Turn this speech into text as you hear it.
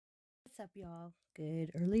What's up, y'all?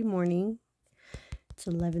 Good early morning. It's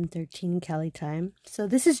 11:13 Cali time. So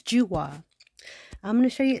this is juwa. I'm going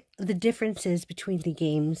to show you the differences between the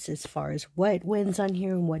games as far as what wins on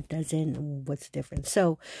here and what doesn't and what's different.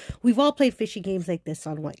 So we've all played fishing games like this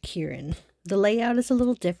on what Kieran. The layout is a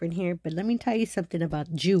little different here, but let me tell you something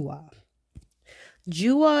about juwa.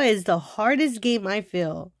 Juwa is the hardest game I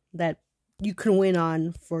feel that you can win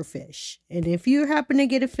on for fish. And if you happen to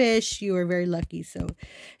get a fish, you are very lucky. So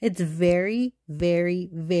it's very, very,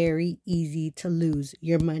 very easy to lose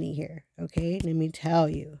your money here. Okay, let me tell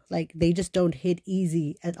you. Like, they just don't hit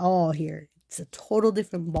easy at all here. It's a total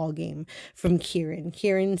different ball game from Kieran.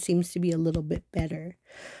 Kieran seems to be a little bit better.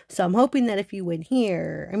 So I'm hoping that if you win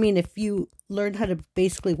here, if you learn how to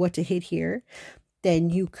basically what to hit here, then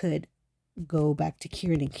you could go back to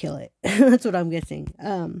Kieran and kill it. That's what I'm guessing.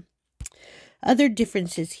 Other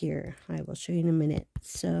differences here, I will show you in a minute.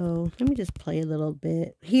 So let me just play a little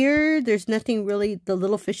bit. Here, there's nothing really. The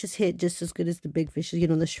little fishes hit just as good as the big fishes, you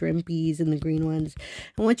know, the shrimpies and the green ones.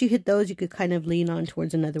 And once you hit those, you could kind of lean on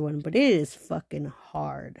towards another one. But it is fucking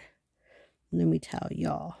hard. Let me tell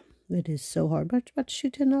y'all. It is so hard. But about to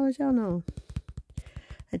shoot $10, y'all know.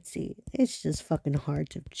 Let's see. It's just fucking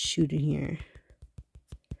hard to shoot in here.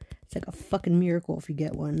 It's like a fucking miracle if you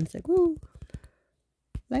get one. It's like, woo.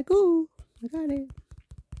 Like, ooh. I got it.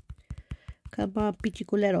 Come on,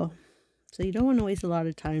 pichiculero. So you don't want to waste a lot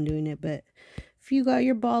of time doing it, but if you got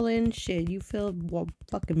your ball in, shit, you feel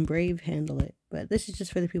fucking brave, handle it. But this is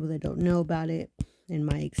just for the people that don't know about it in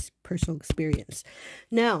my personal experience.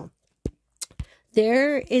 Now,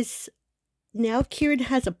 Kieran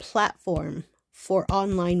has a platform for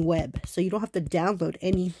online web, so you don't have to download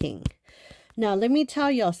anything. Now, let me tell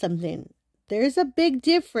y'all something. There's a big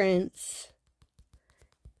difference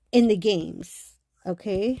in the games,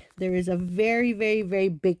 okay? There is a very, very, very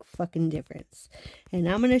big fucking difference. And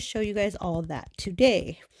I'm going to show you guys all that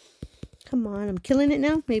today. Come on, I'm killing it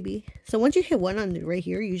now, maybe. So once you hit one on right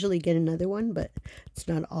here, you usually get another one, but it's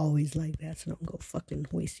not always like that. So don't go fucking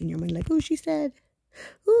wasting your money like, oh, she said.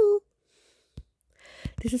 Ooh.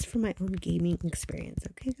 This is from my own gaming experience,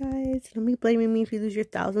 okay, guys? Don't be blaming me if you lose your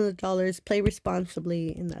thousands of dollars. Play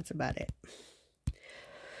responsibly, and that's about it.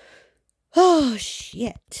 Oh,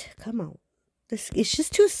 shit. Come on. It's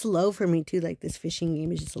just too slow for me, too. Like, this fishing game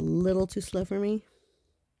is just a little too slow for me.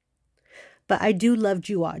 But I do love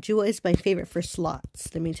juwa. Juwa is my favorite for slots.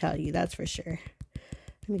 Let me tell you. That's for sure.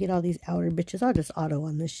 Let me get all these outer bitches. I'll just auto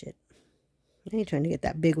on this shit. I ain't trying to get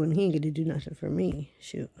that big one. He ain't going to do nothing for me.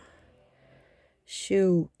 Shoot.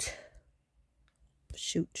 Shoot.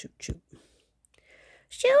 Shoot, shoot, shoot.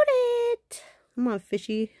 Shoot it. Come on,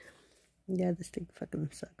 fishy. Yeah, this thing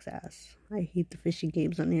fucking sucks ass. I hate the fishing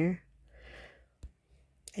games on here.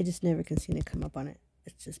 I just never can seem to come up on it.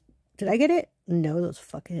 It's just... Did I get it? No, those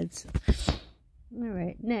fuckheads.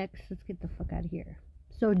 Alright, next, let's get the fuck out of here.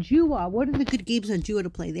 So, juwa. What are the good games on juwa to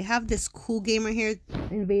play? They have this cool game right here.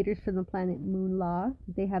 Invaders from the planet Moonlaw.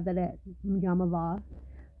 They have that at Yamava.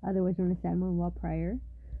 Otherwise known as San Manuel Prior.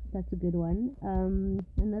 That's a good one.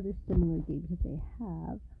 Another similar game that they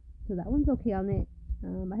have. So that one's okay on it.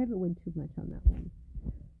 I haven't won too much on that one.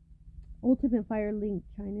 Ultimate Fire Link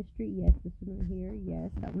China Street. Yes, this one right here. Yes,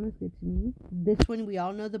 that one was good to me. This one, we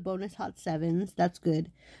all know the bonus hot sevens. That's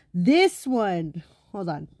good. This one, hold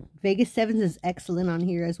on. Vegas sevens is excellent on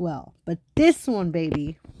here as well. But this one,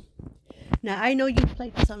 baby. Now, I know you've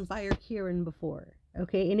played this on Fire Kieran before.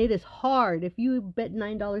 Okay, and it is hard. If you bet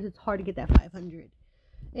 $9, it's hard to get that 500.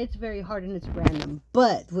 It's very hard and it's random.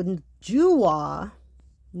 But with juwa,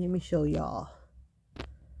 let me show y'all.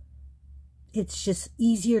 It's just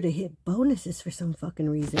easier to hit bonuses for some fucking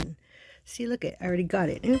reason. See, look I already got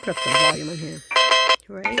it. Let me put up the volume on here.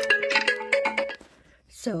 Right?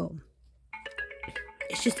 So,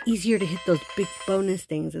 it's just easier to hit those big bonus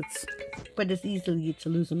things. But it's easy to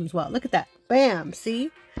lose them as well. Look at that. Bam!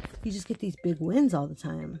 See? You just get these big wins all the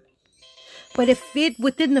time. But if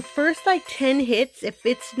within the first like 10 hits, if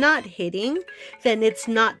it's not hitting, then it's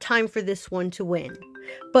not time for this one to win.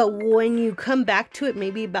 But when you come back to it,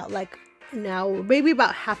 maybe about like maybe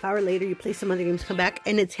about half hour later, you play some other games, come back,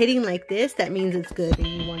 and it's hitting like this, that means it's good and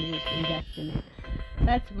you want to invest in it.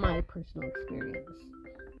 That's my personal experience.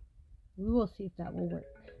 We will see if that will work.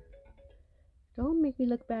 Don't make me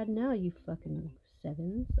look bad now, you fucking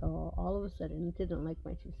sevens. Oh, all of a sudden, you didn't like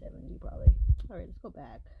my 270, probably. Alright, let's go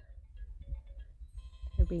back.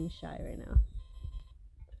 They're being shy right now.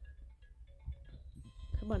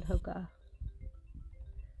 Come on, Hoka.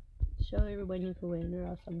 Show everyone you can win, or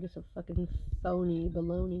else I'm just a fucking phony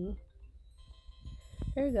baloney.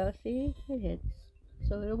 There we go, see? It hits.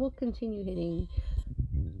 So it will continue hitting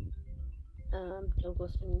Don't go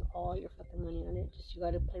spending all your fucking money on it. Just you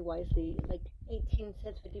gotta play wisely. Like 18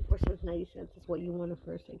 cents, 54 cents, 90 cents is what you want to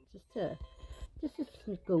first, like just to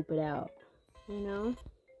scope it out, you know.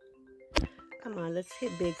 Come on, let's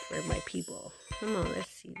hit big for my people. Come on, let's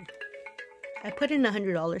see. I put in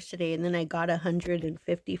 $100 today, and then I got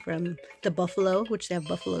 150 from the Buffalo, which they have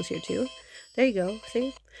buffaloes here too. There you go,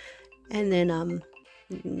 see? And then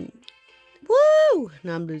woo!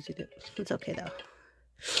 No, I'm losing it. It's okay though.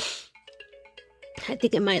 I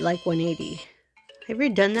think it might like 180. Have you ever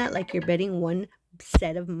done that? Like you're betting one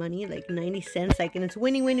set of money, like 90 cents, like, and it's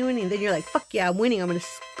winning, winning, winning. Then you're like, fuck yeah, I'm winning. I'm gonna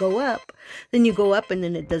go up. Then you go up, and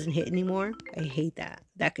then it doesn't hit anymore. I hate that.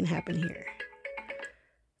 That can happen here.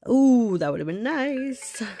 Ooh, that would have been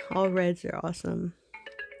nice. All reds are awesome.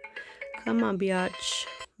 Come on, biatch.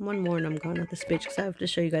 One more and I'm gone with this bitch because I have to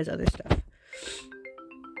show you guys other stuff.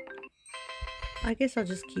 I guess I'll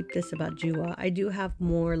just keep this about juwa. I do have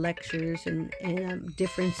more lectures and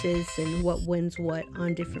differences and what wins what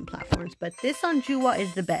on different platforms. But this on juwa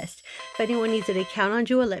is the best. If anyone needs an account on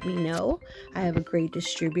juwa, let me know. I have a great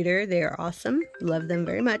distributor. They are awesome. Love them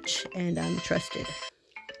very much. And I'm trusted.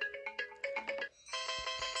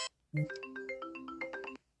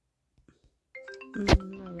 All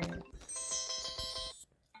right.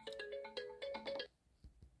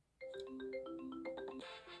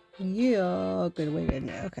 Yeah, good way in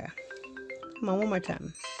there. Okay. Come on, one more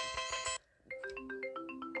time.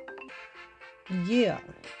 Yeah.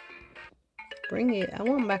 Bring it. I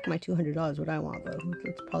want back my $200, what I want, but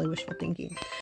it's probably wishful thinking.